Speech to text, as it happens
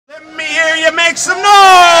make some noise!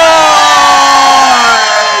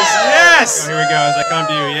 Yes! Here we go as I come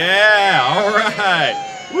to you. Yeah, all right.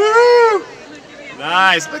 Woo!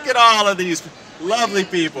 Nice. Look at all of these lovely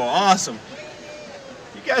people. Awesome.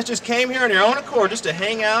 You guys just came here on your own accord just to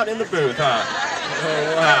hang out in the booth, huh?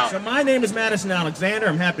 Oh, wow. So my name is Madison Alexander.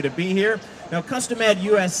 I'm happy to be here. Now, Custom Ed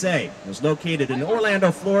USA is located in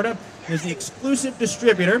Orlando, Florida. It is the exclusive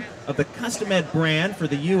distributor of the Custom Ed brand for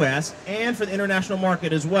the U.S. and for the international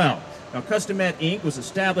market as well. Now, Custom Ed Inc. was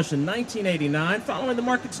established in 1989 following the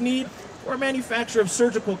market's need for a manufacture of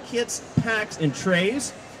surgical kits, packs, and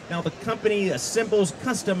trays. Now, the company assembles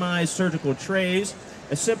customized surgical trays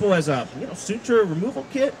as simple as a suture removal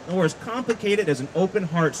kit or as complicated as an open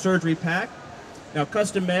heart surgery pack. Now,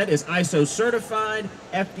 Custom Ed is ISO certified,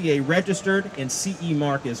 FDA registered, and CE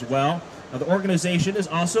mark as well. Now, the organization is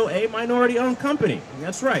also a minority-owned company.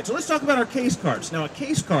 That's right. So let's talk about our case carts. Now, a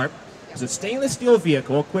case cart is a stainless steel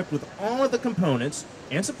vehicle equipped with all of the components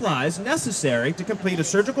and supplies necessary to complete a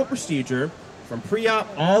surgical procedure from pre-op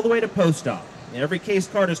all the way to post-op. Every case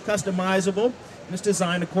cart is customizable and is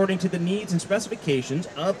designed according to the needs and specifications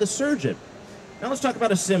of the surgeon. Now let's talk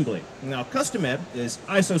about assembly. Now, Custom Ed is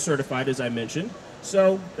ISO certified, as I mentioned,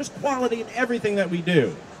 so there's quality in everything that we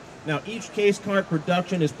do. Now, each case cart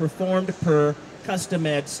production is performed per Custom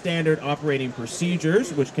Ed standard operating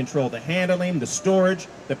procedures, which control the handling, the storage,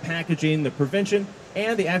 the packaging, the prevention,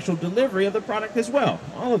 and the actual delivery of the product as well.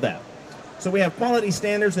 All of that. So we have quality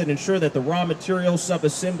standards that ensure that the raw materials,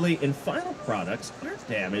 sub-assembly, and final products aren't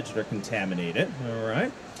damaged or contaminated. All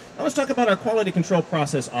right. Now let's talk about our quality control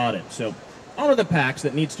process audit. So all of the packs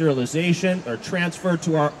that need sterilization are transferred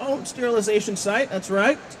to our own sterilization site. That's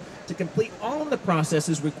right. To complete all of the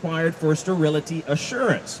processes required for sterility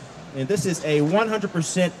assurance. And this is a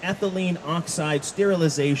 100% ethylene oxide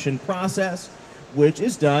sterilization process, which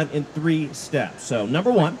is done in 3 steps. So number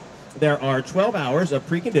 1, there are 12 hours of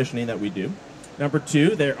preconditioning that we do. Number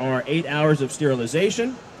 2, there are 8 hours of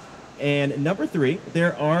sterilization. And number 3,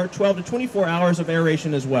 there are 12 to 24 hours of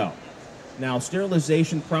aeration as well. Now,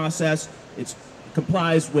 sterilization process, it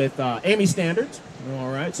complies with AMI standards. All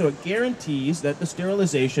right, so it guarantees that the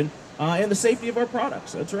sterilization and the safety of our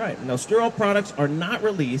products. That's right. Now, sterile products are not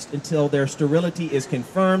released until their sterility is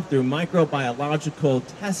confirmed through microbiological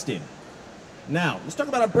testing. Now, let's talk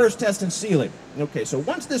about our burst test and sealing. Okay, so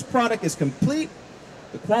once this product is complete,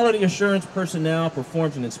 the quality assurance personnel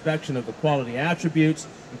performs an inspection of the quality attributes,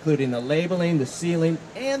 including the labeling, the sealing,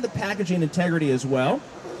 and the packaging integrity as well.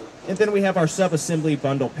 And then we have our sub-assembly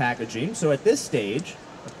bundle packaging. So at this stage,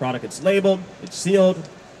 the product is labeled, it's sealed,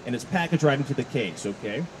 and it's packaged right into the case,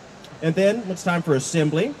 okay? And then it's time for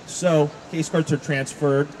assembly. So case carts are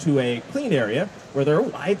transferred to a clean area where they're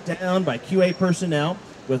wiped down by QA personnel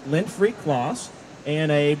with lint-free cloths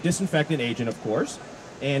and a disinfectant agent, of course.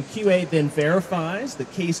 And QA then verifies the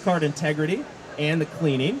case cart integrity and the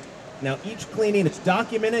cleaning. Now, each cleaning is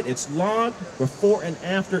documented, it's logged before and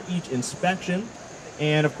after each inspection.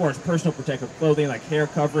 And, of course, personal protective clothing like hair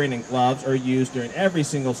covering and gloves are used during every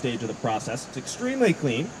single stage of the process. It's extremely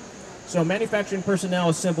clean. So manufacturing personnel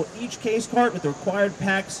assemble each case cart with the required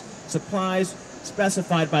packs, supplies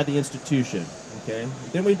specified by the institution. Okay.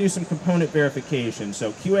 Then we do some component verification.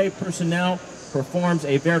 So QA personnel performs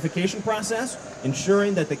a verification process,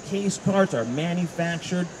 ensuring that the case carts are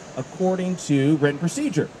manufactured according to written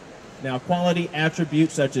procedure. Now, quality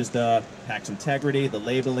attributes such as the pack's integrity, the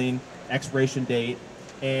labeling, expiration date,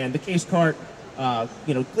 and the case cart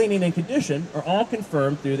cleaning and condition are all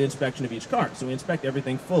confirmed through the inspection of each cart. So we inspect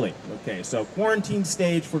everything fully. Okay, so quarantine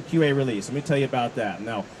stage for QA release. Let me tell you about that.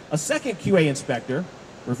 Now, a second QA inspector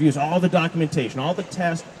reviews all the documentation, all the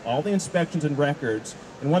tests, all the inspections and records,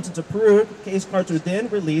 and once it's approved, case carts are then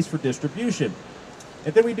released for distribution.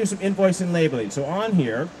 And then we do some invoicing labeling. So on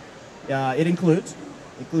here, it includes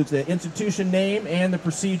the institution name and the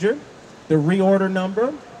procedure, the reorder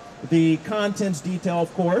number, the contents detail,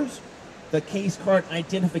 of course, the case cart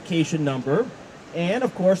identification number, and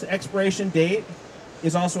of course the expiration date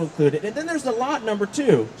is also included. And then there's the lot number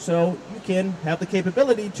too, so you can have the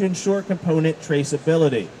capability to ensure component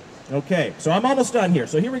traceability. Okay, so I'm almost done here.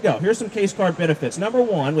 So here we go. Here's some case cart benefits. Number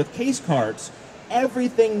 1, with case carts,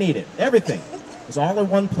 everything needed, everything is all in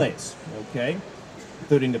one place, okay?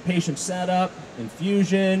 Including the patient setup,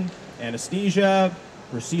 infusion, anesthesia,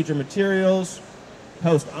 procedure materials,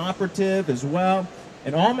 post-operative as well.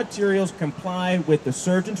 And all materials comply with the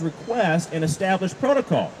surgeon's request and established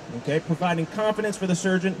protocol, okay, providing confidence for the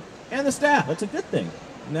surgeon and the staff. That's a good thing.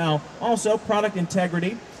 Now, also, product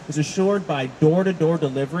integrity is assured by door-to-door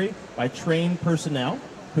delivery by trained personnel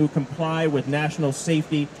who comply with national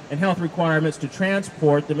safety and health requirements to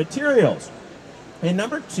transport the materials. And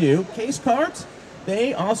number 2, case cards.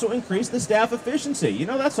 They also increase the staff efficiency. You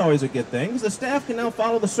know, that's always a good thing, because the staff can now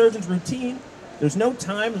follow the surgeon's routine. There's no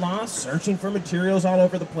time lost searching for materials all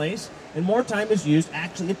over the place, and more time is used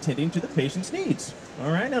actually attending to the patient's needs.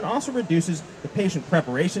 All right, and it also reduces the patient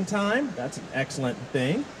preparation time. That's an excellent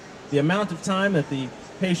thing. The amount of time that the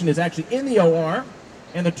patient is actually in the OR,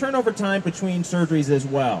 and the turnover time between surgeries as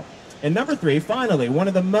well. And number 3, finally, one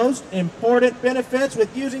of the most important benefits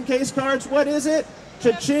with using case cards, what is it?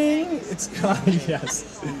 Cha-ching!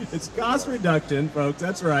 Yes, it's cost reduction, folks,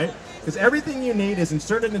 that's right. Because everything you need is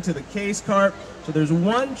inserted into the case cart, so there's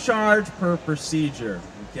one charge per procedure.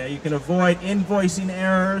 Okay, you can avoid invoicing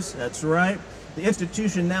errors, that's right. The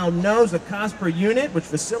institution now knows the cost per unit, which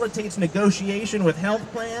facilitates negotiation with health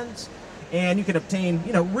plans, and you can obtain,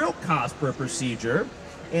 real cost per procedure.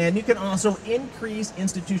 And you can also increase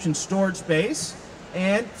institution storage space,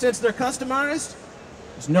 and since they're customized,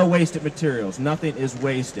 there's no wasted materials. Nothing is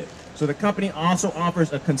wasted. So the company also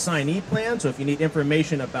offers a consignee plan, so if you need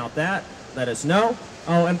information about that, let us know.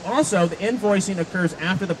 Oh, and also the invoicing occurs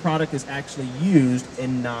after the product is actually used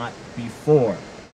and not before.